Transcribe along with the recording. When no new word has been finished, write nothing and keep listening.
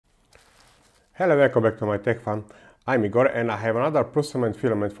Hello, welcome back to my Tech Fun. I'm Igor and I have another Prusament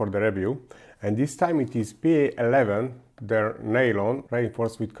filament for the review, and this time it is PA11, their nylon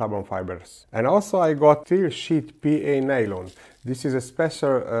reinforced with carbon fibers. And also I got steel sheet PA nylon. This is a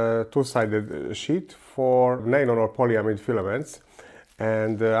special two-sided sheet for nylon or polyamide filaments.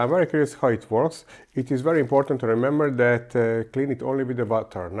 And I'm very curious how it works. It is very important to remember that clean it only with the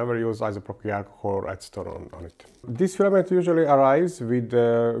water. Never use isopropyl alcohol or acetone on it. This filament usually arrives with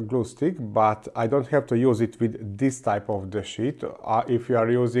a glue stick, but I don't have to use it with this type of the sheet. If you are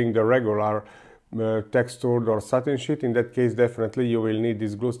using the regular textured or satin sheet, in that case definitely you will need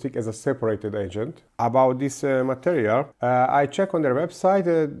this glue stick as a separated agent. About this material, I check on their website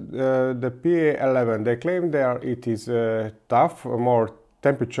the PA11. They claim it is tough, more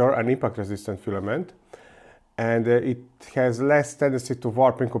temperature and impact resistant filament, and it has less tendency to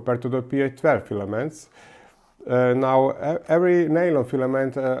warping compared to the PA12 filaments. Now every nylon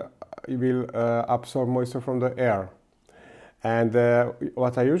filament will absorb moisture from the air. And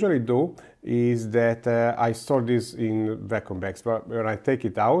what I usually do is that I store this in vacuum bags, but when I take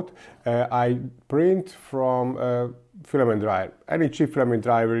it out, I print from filament dryer. Any cheap filament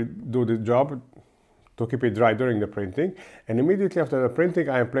dryer will do the job to keep it dry during the printing, and immediately after the printing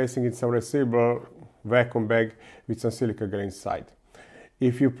I am placing it in some resealable vacuum bag with some silica gel inside.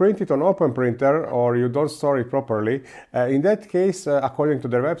 If you print it on open printer or you don't store it properly, in that case, according to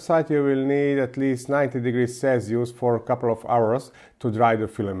their website, you will need at least 90 degrees Celsius for a couple of hours to dry the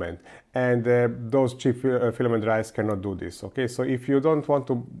filament. And those cheap filament dryers cannot do this. Okay, so if you don't want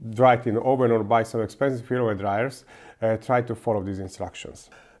to dry it in the oven or buy some expensive filament dryers, try to follow these instructions.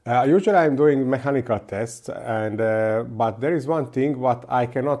 Usually I'm doing mechanical tests, but there is one thing what I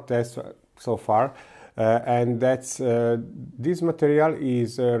cannot test so far. And that's this material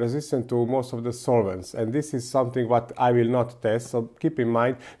is resistant to most of the solvents, and this is something what I will not test, so keep in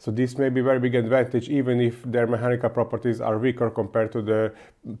mind. So this may be a very big advantage even if their mechanical properties are weaker compared to the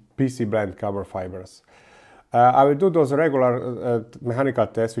PC blend carbon fibers. I will do those regular mechanical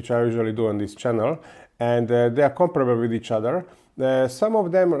tests which I usually do on this channel, and they are comparable with each other. Some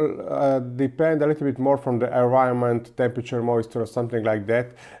of them depend a little bit more from the environment, temperature, moisture, or something like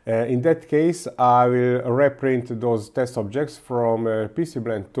that. In that case, I will reprint those test objects from PC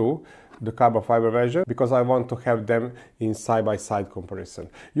Blend 2, the carbon fiber version, because I want to have them in side-by-side comparison.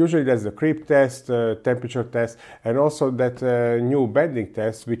 Usually that's the creep test, temperature test, and also that new bending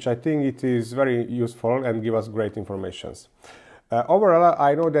test, which I think it is very useful and give us great information. Overall,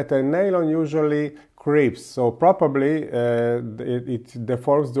 I know that a nylon usually creeps, so probably it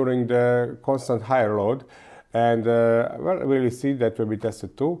deforms during the constant higher load, and well, we'll see, that will be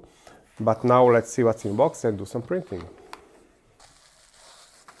tested too. But now let's see what's in the box and do some printing.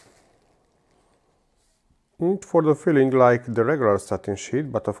 For the filling, like the regular satin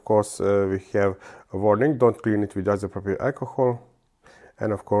sheet, but of course we have a warning: don't clean it with isopropyl alcohol,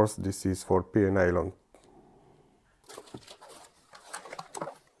 and of course this is for PA nylon.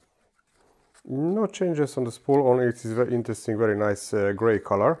 No changes on the spool, only it is very interesting, very nice gray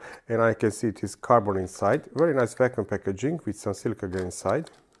color, and I can see it is carbon inside. Very nice vacuum packaging with some silica gel inside.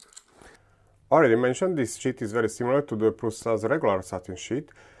 Already mentioned, this sheet is very similar to the Prusa's regular satin sheet,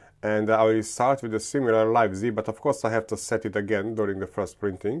 and I will start with a similar live Z, but of course I have to set it again during the first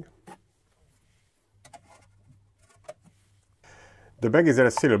printing. The bag is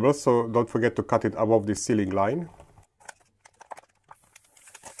resealable, so don't forget to cut it above the sealing line.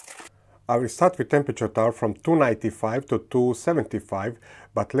 I will start with temperature tower from 295 to 275,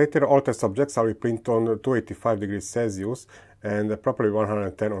 but later all test subjects I will print on 285 degrees Celsius and probably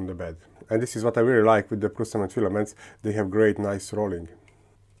 110 on the bed. And this is what I really like with the Prusament filaments, they have great nice rolling.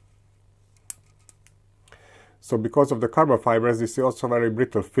 So because of the carbon fibers, this is also very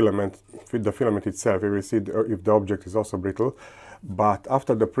brittle filament with the filament itself. You will see if the object is also brittle. But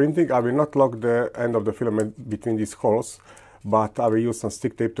after the printing, I will not lock the end of the filament between these holes, but I will use some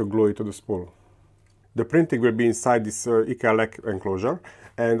stick tape to glue it to the spool. The printing will be inside this Ikea enclosure,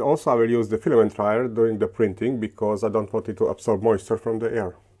 and also I will use the filament dryer during the printing because I don't want it to absorb moisture from the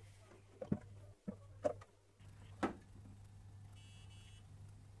air.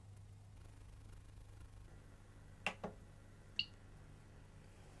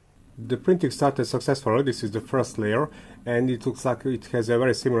 The printing started successfully. This is the first layer, and it looks like it has a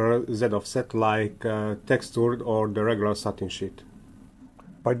very similar Z offset like textured or the regular satin sheet.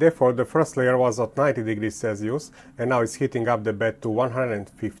 By default, the first layer was at 90 degrees Celsius, and now it's heating up the bed to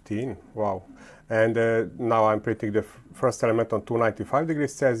 115. Wow! And now I'm printing the first element on 295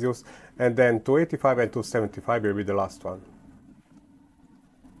 degrees Celsius, and then 285 and 275 will be the last one.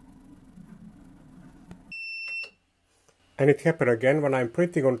 And it happened again when I'm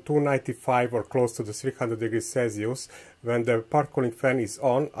printing on 295 or close to the 300 degrees Celsius. When the part cooling fan is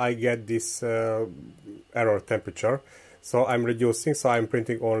on, I get this error temperature. So I'm reducing, so I'm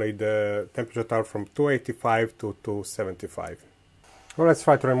printing only the temperature tower from 285 to 275. Well, let's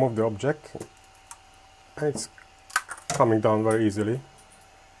try to remove the object. And it's coming down very easily.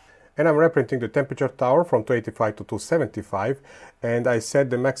 And I'm reprinting the temperature tower from 285 to 275, and I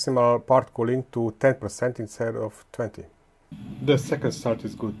set the maximal part cooling to 10% instead of 20. The second start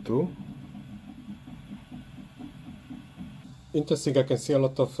is good too. Interesting, I can see a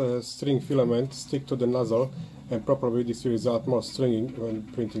lot of string filament stick to the nozzle, and probably this will result more stringing when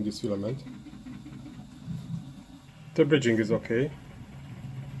printing this filament. The bridging is okay.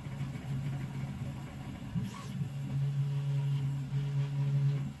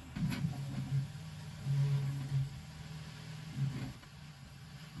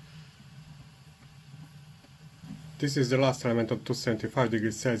 This is the last element of 275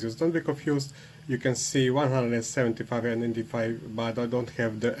 degrees Celsius. Don't be confused, you can see 175 and 95, but I don't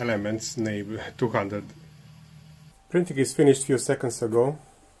have the elements named 200. Printing is finished a few seconds ago,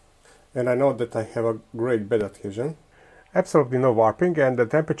 and I know that I have a great bed adhesion. Absolutely no warping, and the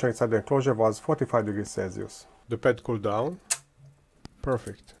temperature inside the enclosure was 45 degrees Celsius. The pad cooled down.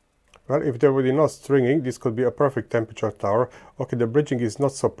 Perfect. Well, if there would be no stringing, this could be a perfect temperature tower. Okay, the bridging is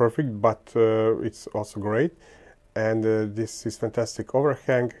not so perfect, but it's also great. And this is fantastic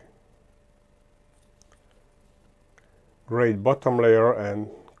overhang, great bottom layer and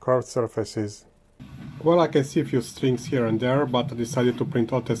curved surfaces. Well, I can see a few strings here and there, but I decided to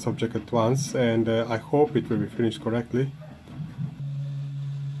print all test objects at once, and I hope it will be finished correctly.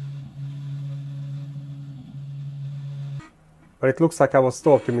 But it looks like I was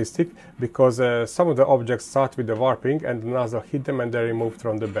too optimistic, because some of the objects start with the warping and the nozzle hit them and they removed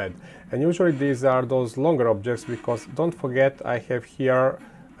from the bed. And usually these are those longer objects, because don't forget I have here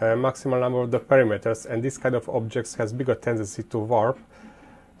a maximal number of the perimeters, and this kind of objects has bigger tendency to warp.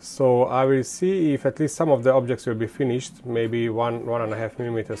 So I will see if at least some of the objects will be finished, maybe 1.5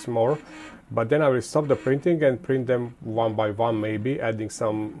 millimeters more, but then I will stop the printing and print them one by one, maybe adding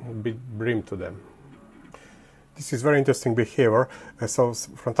some big brim to them. This is very interesting behavior. So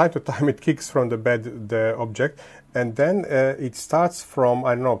from time to time it kicks from the bed the object, and then it starts from,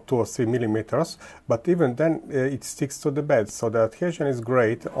 I don't know, 2 or 3 millimeters, but even then it sticks to the bed. So the adhesion is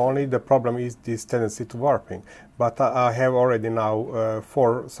great, only the problem is this tendency to warping. But I have already now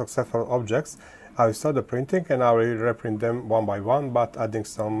 4 successful objects. I will start the printing and I will reprint them one by one, but adding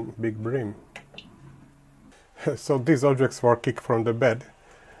some big brim. So these objects were kicked from the bed.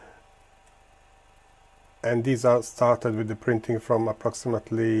 And these are started with the printing from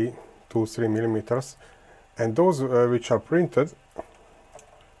approximately 2-3 millimeters, and those which are printed,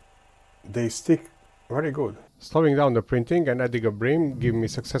 they stick very good. Slowing down the printing and adding a brim give me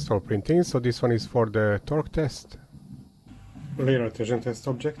successful printing. So this one is for the torque test, layer adhesion test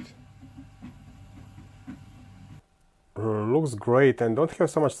object. Looks great and don't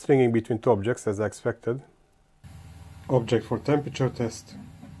have so much stringing between two objects as I expected. Object for temperature test.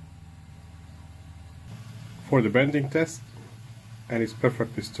 For the bending test, and it's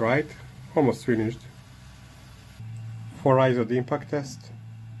perfectly straight, almost finished. For IZOD impact test.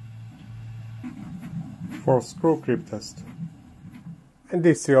 For screw creep test. And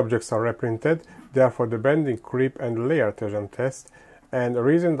these 3 objects are reprinted. They are for the bending, creep and layer adhesion test, and the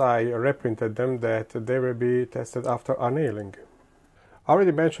reason I reprinted them that they will be tested after annealing. I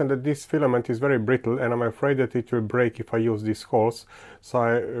already mentioned that this filament is very brittle and I'm afraid that it will break if I use these holes, so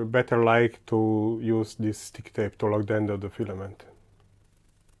I better like to use this stick tape to lock the end of the filament.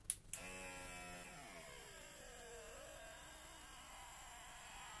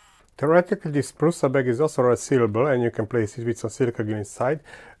 Theoretically this Prusa bag is also resealable and you can place it with some silica glue inside,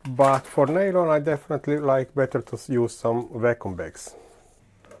 but for nylon I definitely like better to use some vacuum bags.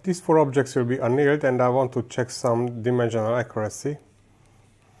 These 4 objects will be annealed and I want to check some dimensional accuracy.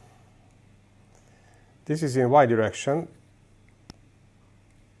 This is in Y direction,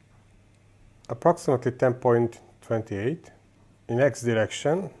 approximately 10.28. In X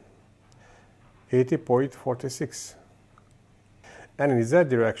direction, 80.46. And in Z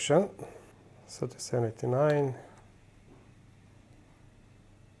direction, 37.89,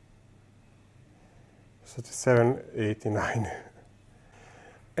 37.89.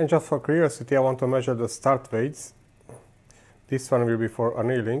 And just for curiosity, I want to measure the start weights. This one will be for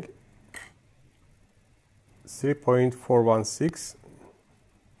annealing. 3.416.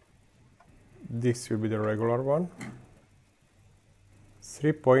 This will be the regular one.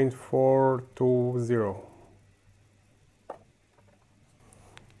 3.420.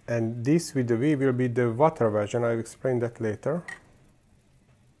 And this with the V will be the water version, I'll explain that later.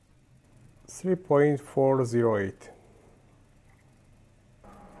 3.408.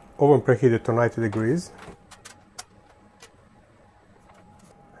 Oven preheated to 90 degrees.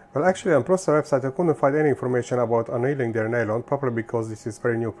 Well, actually on Prusa website I couldn't find any information about annealing their nylon, probably because this is a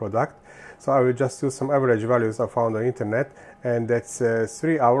very new product. So I will just use some average values I found on the internet, and that's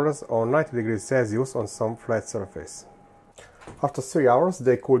 3 hours on 90 degrees Celsius on some flat surface. After 3 hours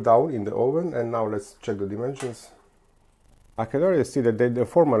they cool down in the oven, and now let's check the dimensions. I can already see that they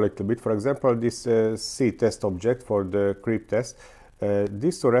deform a little bit. For example, this C test object for the creep test,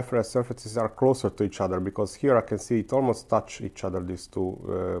 these two reference surfaces are closer to each other, because here I can see it almost touch each other, these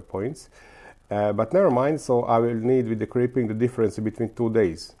two points. But never mind, so I will need with the creeping the difference between 2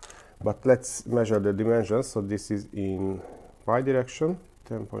 days. But let's measure the dimensions. So this is in Y direction,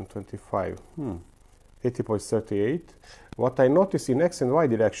 10.25, 80.38. What I notice in X and Y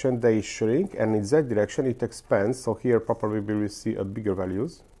direction they shrink, and in Z direction it expands, so here probably we will see a bigger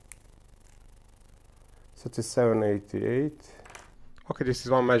values. 37.88. Okay, this is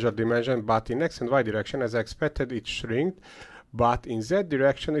one measured dimension, but in X and Y direction, as I expected, it shrinked. But in Z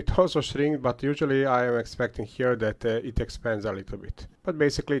direction it also shrinked, but usually I am expecting here that it expands a little bit. But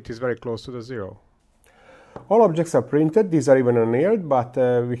basically it is very close to the zero. All objects are printed, these are even annealed, but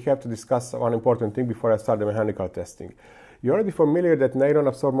we have to discuss one important thing before I start the mechanical testing. You're already familiar that nylon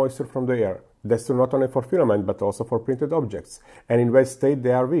absorbs moisture from the air. That's true not only for filament, but also for printed objects. And in wet state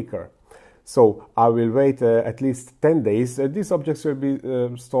they are weaker. So I will wait at least 10 days. These objects will be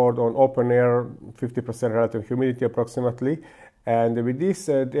stored on open air, 50% relative humidity approximately. And with this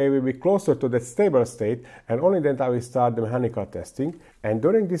they will be closer to the stable state, and only then I will start the mechanical testing. And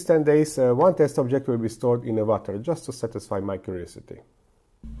during these 10 days one test object will be stored in the water, just to satisfy my curiosity.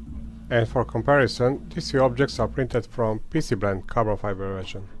 And for comparison, these three objects are printed from PC Blend carbon fiber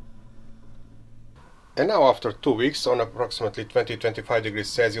version. And now after 2 weeks on approximately 20-25 degrees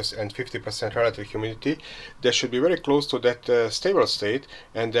Celsius and 50% relative humidity, they should be very close to that stable state,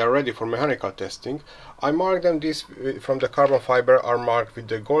 and they are ready for mechanical testing. I marked them, these from the carbon fiber are marked with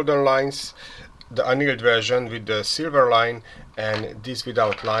the golden lines, the annealed version with the silver line, and these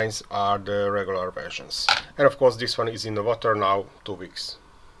without lines are the regular versions. And of course this one is in the water now 2 weeks.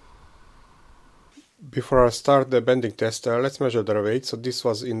 Before I start the bending test, let's measure their weight. So this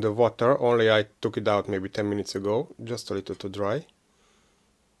was in the water, only I took it out maybe 10 minutes ago, just a little too dry.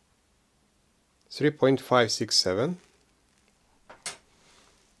 3.567.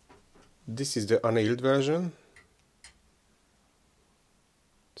 This is the annealed version.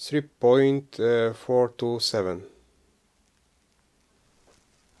 3.427.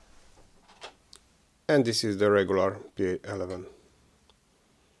 And this is the regular PA11.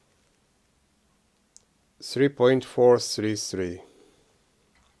 3.433.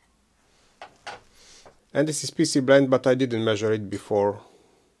 And this is PC Blend, but I didn't measure it before.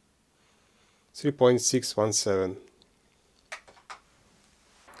 3.617.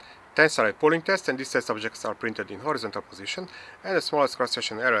 Tensile pulling test, and these test objects are printed in horizontal position, and the smallest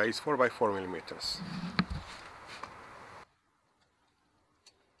cross-section area is 4 by 4 millimeters.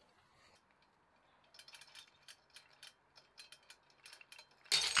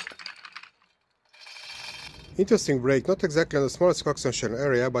 Interesting break, not exactly on the smallest cross-section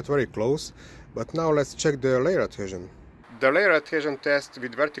area, but very close. But now let's check the layer adhesion. The layer adhesion test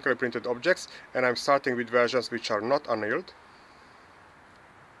with vertically printed objects, and I'm starting with versions which are not annealed.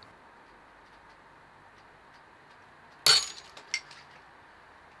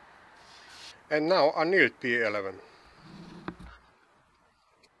 And now annealed PA11.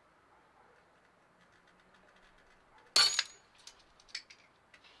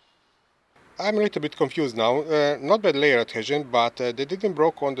 I'm a little bit confused now. Not bad layer adhesion, but they didn't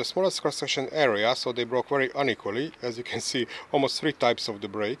broke on the smallest cross-section area, so they broke very unequally. As you can see, almost 3 types of the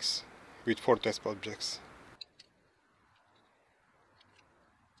breaks with 4 test objects.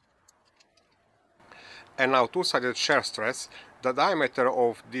 And now two-sided shear stress. The diameter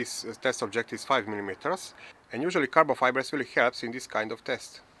of this test object is 5 millimeters, and usually carbon fibers really helps in this kind of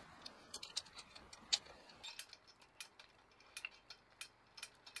test.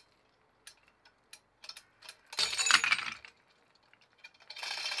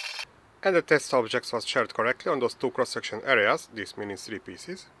 And the test objects was shared correctly on those 2 cross-section areas, this meaning 3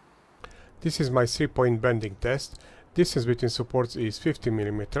 pieces. This is my 3-point bending test. Distance between supports is 50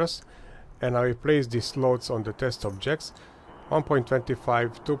 millimeters, and I will place these loads on the test objects,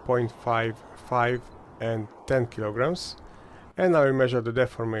 1.25, 2.5, 5 and 10 kilograms. And I will measure the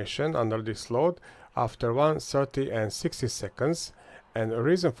deformation under this load after 1, 30 and 60 seconds. And the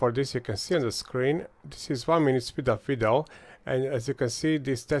reason for this you can see on the screen. This is 1 minute speed up video, And as you can see,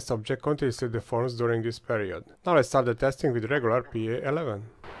 this test object continuously deforms during this period. Now let's start the testing with regular PA11.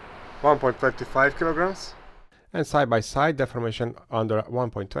 1.25 kilograms. And side by side deformation under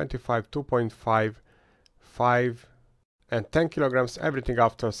 1.25, 2.5, 5 and 10 kilograms, everything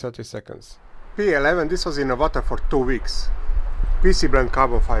after 30 seconds. PA11, this was in the water for 2 weeks. PC blend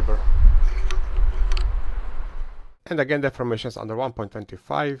carbon fiber. And again deformations under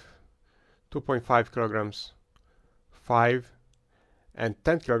 1.25, 2.5 kilograms, 5 and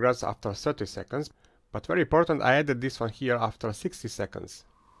 10 kilograms after 30 seconds. But very important, I added this one here after 60 seconds.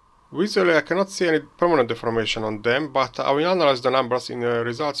 Visually I cannot see any permanent deformation on them, but I will analyze the numbers in the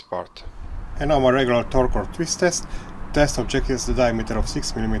results part. And now my regular torque or twist test. Test object is the diameter of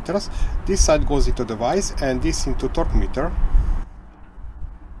 6 mm. This side goes into the vise and this into torque meter.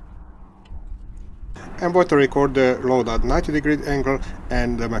 I'm going to record the load at 90-degree angle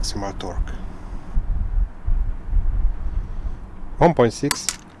and the maximal torque.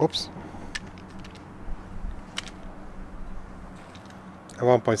 1.6, oops. And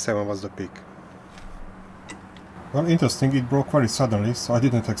 1.7 was the peak. Well, interesting, it broke very suddenly, so I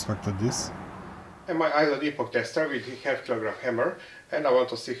didn't expect this. And my IZOD epoch tester with a half kilogram hammer, and I want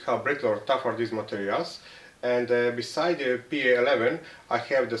to see how brittle or tough are these materials. And beside the PA11 I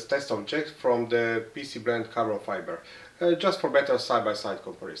have this test object from the PC blend carbon fiber, just for better side-by-side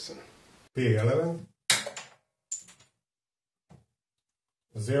comparison. PA11,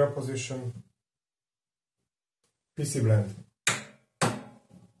 0 position, PC blend.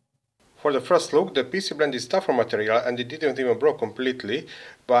 For the first look, the PC blend is tougher material and it didn't even broke completely,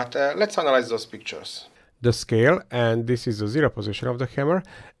 but let's analyze those pictures. The scale, and this is the 0 position of the hammer,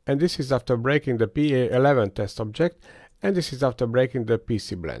 and this is after breaking the PA11 test object, and this is after breaking the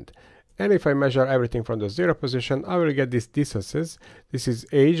PC blend. And if I measure everything from the 0 position, I will get these distances. This is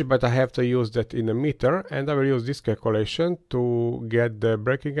age, but I have to use that in a meter, and I will use this calculation to get the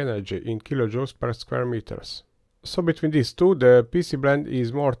breaking energy in kilojoules per square meters. So between these two, the PC blend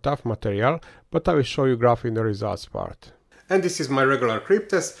is more tough material, but I will show you graph in the results part. And this is my regular creep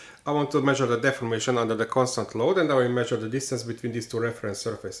test. I want to measure the deformation under the constant load, and I will measure the distance between these two reference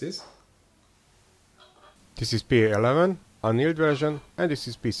surfaces. This is PA11, annealed version, and this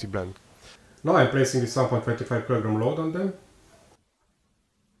is PC blend. Now I'm placing this 1.25 kg load on them.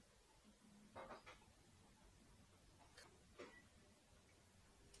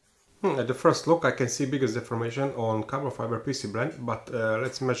 At the first look I can see biggest deformation on carbon fiber PC blend, but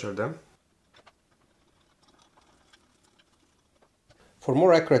let's measure them. For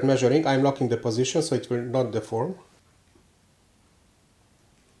more accurate measuring, I'm locking the position so it will not deform.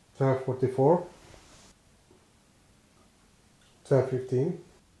 1244, 1215,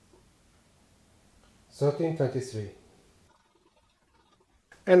 1323.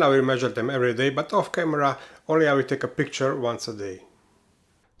 And I will measure them every day, but off camera, only I will take a picture once a day.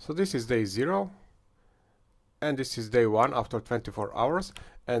 So this is day 0, and this is day 1 after 24 hours.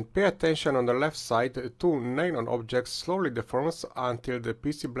 And pay attention on the left side, two nylon objects slowly deforms until the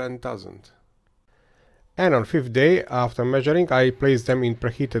PC blend doesn't. And on 5th day after measuring, I placed them in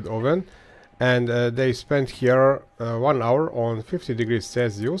preheated oven, and they spent here 1 hour on 50 degrees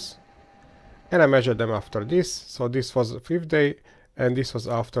Celsius. And I measured them after this, so this was 5th day and this was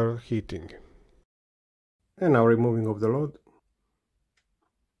after heating. And now removing of the load.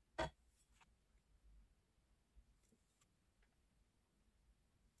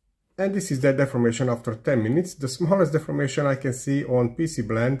 And this is the deformation after 10 minutes, the smallest deformation I can see on PC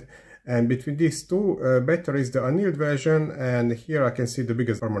blend, and between these two better is the annealed version, and here I can see the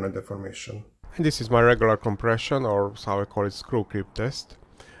biggest permanent deformation. And this is my regular compression, or how I call it, screw creep test.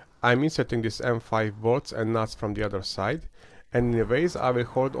 I'm inserting these M5 bolts and nuts from the other side, and in a vase I will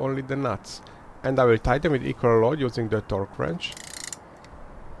hold only the nuts, and I will tie them with equal load using the torque wrench.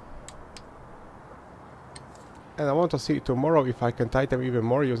 And I want to see tomorrow if I can tie them even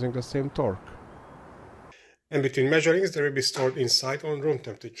more using the same torque. And between measurings they will be stored inside on room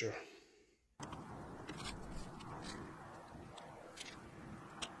temperature.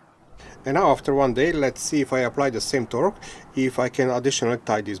 And now after 1 day, let's see if I apply the same torque, if I can additionally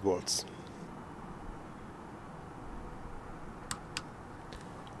tie these bolts.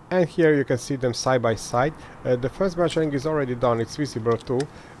 And here you can see them side by side. The first measuring is already done, it's visible too,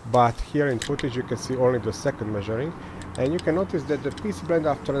 but here in footage you can see only the second measuring. And you can notice that the PC blend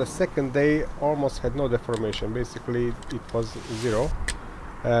after the second day almost had no deformation, basically it was 0.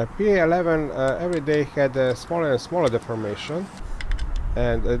 PA11 every day had a smaller and smaller deformation,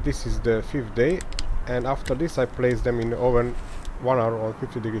 and this is the 5th day, and after this I placed them in the oven 1 hour on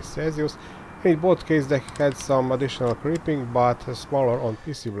 50 degrees Celsius, In both cases they had some additional creeping, but smaller on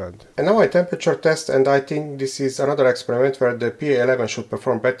PC blend. And now I temperature test, and I think this is another experiment where the PA11 should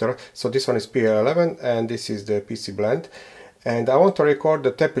perform better. So this one is PA11 and this is the PC blend. And I want to record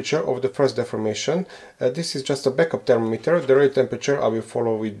the temperature of the first deformation. This is just a backup thermometer. The real temperature I will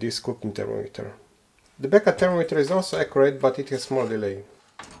follow with this cooking thermometer. The backup thermometer is also accurate, but it has small delay.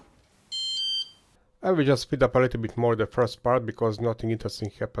 I will just speed up a little bit more the first part because nothing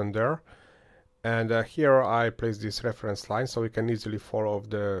interesting happened there. And here I place this reference line so we can easily follow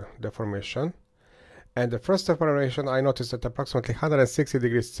the deformation. And the first deformation I noticed at approximately 160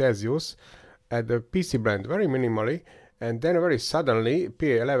 degrees Celsius at the PC blend very minimally, and then very suddenly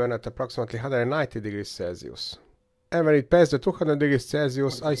PA11 at approximately 190 degrees Celsius. And when it passed the 200 degrees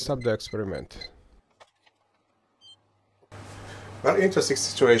Celsius, I stopped the experiment. Well, interesting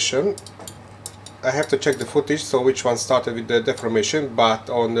situation. I have to check the footage, so which one started with the deformation, but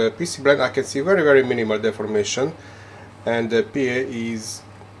on the PC blend I can see very minimal deformation, and the PA is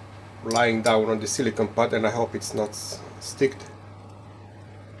lying down on the silicone pad, and I hope it's not sticked.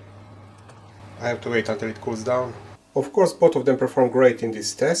 I have to wait until it cools down. Of course, both of them perform great in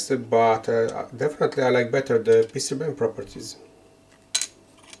this test, but definitely I like better the PC blend properties.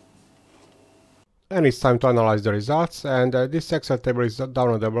 And it's time to analyze the results, and this Excel table is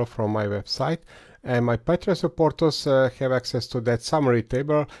downloadable from my website, and my Patreon supporters have access to that summary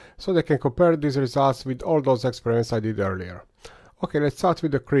table, so they can compare these results with all those experiments I did earlier. Okay, let's start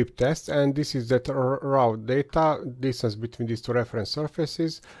with the creep test, and this is that raw data, distance between these two reference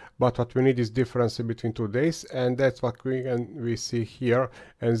surfaces, but what we need is difference between 2 days, and that's what we see here,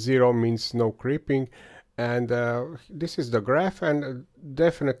 and 0 means no creeping. And this is the graph, and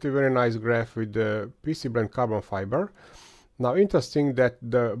definitely very nice graph with the PC blend carbon fiber. Now interesting that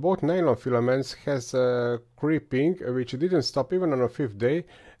both nylon filaments has creeping, which didn't stop even on the 5th day,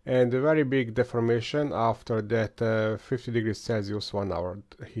 and a very big deformation after that 50 degrees Celsius 1 hour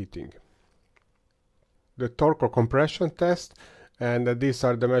heating. The torque or compression test, and these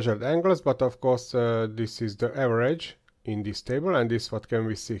are the measured angles, but of course this is the average in this table, and this is what can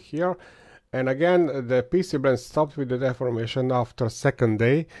we see here. And again, the PC blend stopped with the deformation after 2nd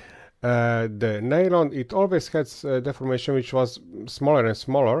day. The nylon, it always has deformation which was smaller and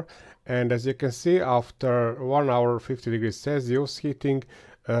smaller, and as you can see, after 1 hour 50 degrees Celsius heating,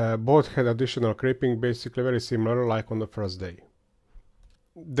 both had additional creeping, basically very similar like on the first day.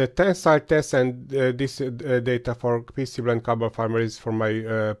 The tensile test, and this data for PC blend carbon fiber is for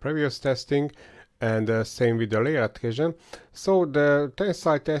my previous testing, and same with the layer adhesion. So the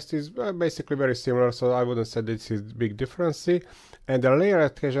tensile test is basically very similar, so I wouldn't say this is big difference. And the layer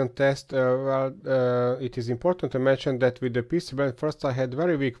adhesion test, it is important to mention that with the PC blend, first I had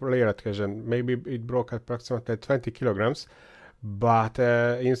very weak layer adhesion, maybe it broke approximately 20 kilograms, but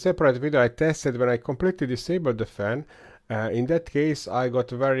in separate video I tested when I completely disabled the fan. In that case I got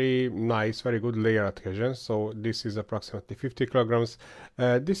very nice, very good layer adhesion, so this is approximately 50 kilograms.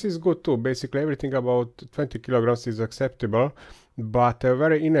 This is good too, basically everything about 20 kilograms is acceptable, but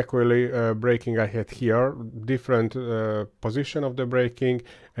very inequally braking I had here, different position of the braking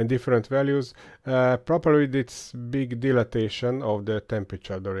and different values, probably with its big dilatation of the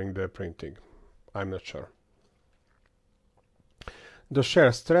temperature during the printing, I'm not sure. The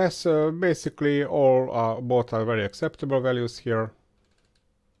shear stress, basically both are very acceptable values here.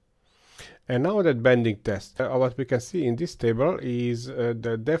 And now that bending test, what we can see in this table is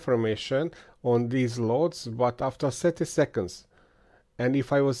the deformation on these loads, but after 30 seconds. And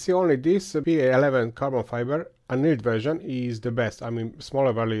if I will see only this PA11 carbon fiber, annealed version is the best, I mean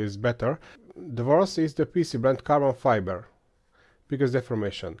smaller value is better. The worst is the PC blend carbon fiber, biggest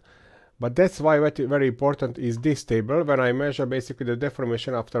deformation. But that's why very important is this table, when I measure basically the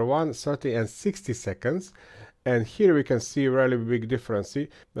deformation after 1, 30 and 60 seconds. And here we can see really big difference.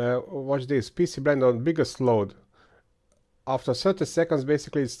 Watch this, PC blend on biggest load. After 30 seconds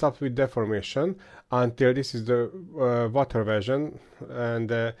basically it stops with deformation until this is the water version,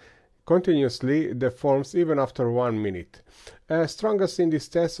 and continuously deforms even after 1 minute. Strongest in this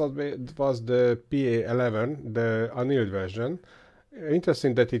test was the PA11, the annealed version.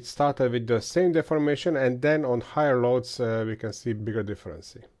 Interesting that it started with the same deformation, and then on higher loads we can see bigger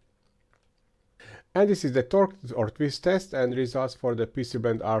difference. And this is the torque or twist test, and results for the PC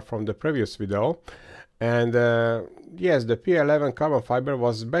blend are from the previous video. And yes, the PA11 carbon fiber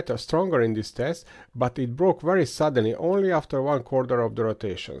was stronger in this test, but it broke very suddenly, only after 1/4 of the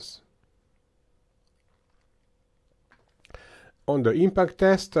rotations. On the impact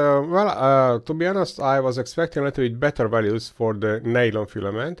test, to be honest, I was expecting a little bit better values for the nylon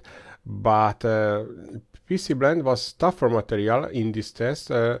filament, but PC blend was tougher material in this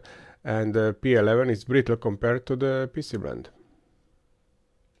test, and the PA11 is brittle compared to the PC blend.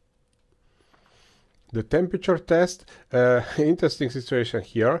 The temperature test, interesting situation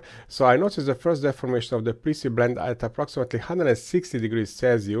here. So I noticed the first deformation of the PC blend at approximately 160 degrees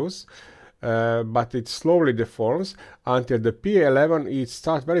Celsius, but it slowly deforms until the PA11. It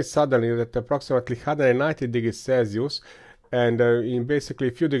starts very suddenly at approximately 190 degrees Celsius, and in basically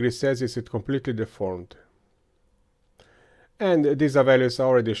a few degrees Celsius it completely deformed. And these are values I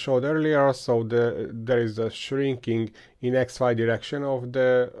already showed earlier, so there is a shrinking in XY direction of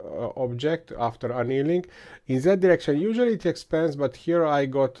the object after annealing. In Z direction usually it expands, but here I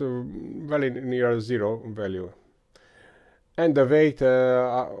got very near zero value. And the weight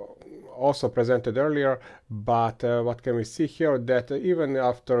also presented earlier, but what can we see here, that even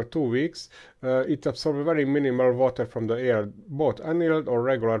after 2 weeks it absorbed very minimal water from the air, both annealed or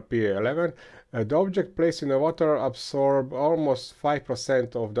regular PA11. The object placed in the water absorbed almost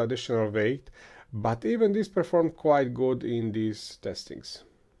 5% of the additional weight, but even this performed quite good in these testings.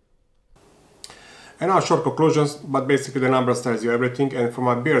 And now short conclusions, but basically the numbers tells you everything, and from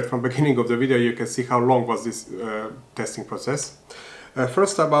my beard from beginning of the video you can see how long was this testing process.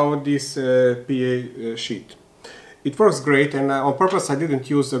 First about this PA sheet. It works great, and on purpose I didn't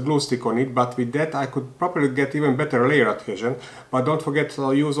use a glue stick on it, but with that I could probably get even better layer adhesion. But don't forget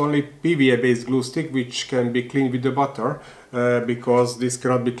to use only PVA based glue stick, which can be cleaned with the butter, because this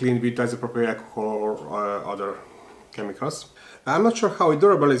cannot be cleaned with isopropyl alcohol or other chemicals. I'm not sure how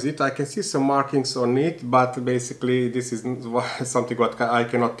durable is it. I can see some markings on it, but basically this is something what I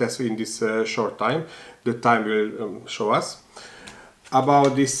cannot test in this short time. The time will show us.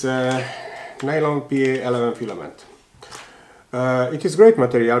 About this nylon PA11 filament. It is great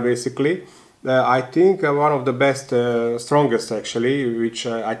material basically. I think one of the best, strongest actually, which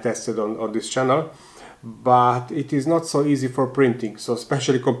I tested on this channel, but it is not so easy for printing. So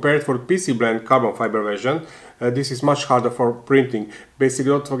especially compared for PC blend carbon fiber version, this is much harder for printing.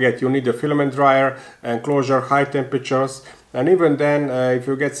 Basically don't forget, you need a filament dryer, enclosure, high temperatures, and even then if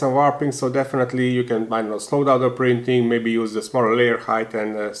you get some warping, so definitely you can slow down the printing, maybe use the smaller layer height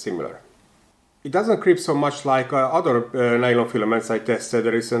and similar. It doesn't creep so much like other nylon filaments I tested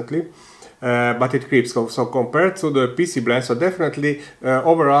recently, but it creeps. So compared to the PC blend, so definitely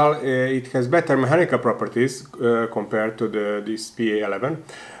overall it has better mechanical properties compared to this PA11.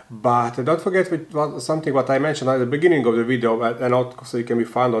 But don't forget something what I mentioned at the beginning of the video, and also it can be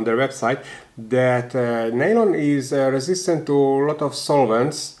found on their website, that nylon is resistant to a lot of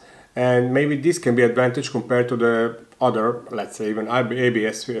solvents, and maybe this can be an advantage compared to the other, let's say even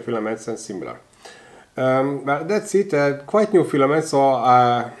ABS filaments and similar. But that's it, quite new filament, so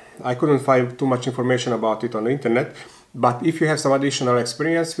I couldn't find too much information about it on the internet. But if you have some additional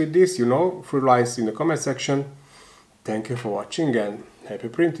experience with this, you know, through lines in the comment section. Thank you for watching and happy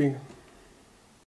printing!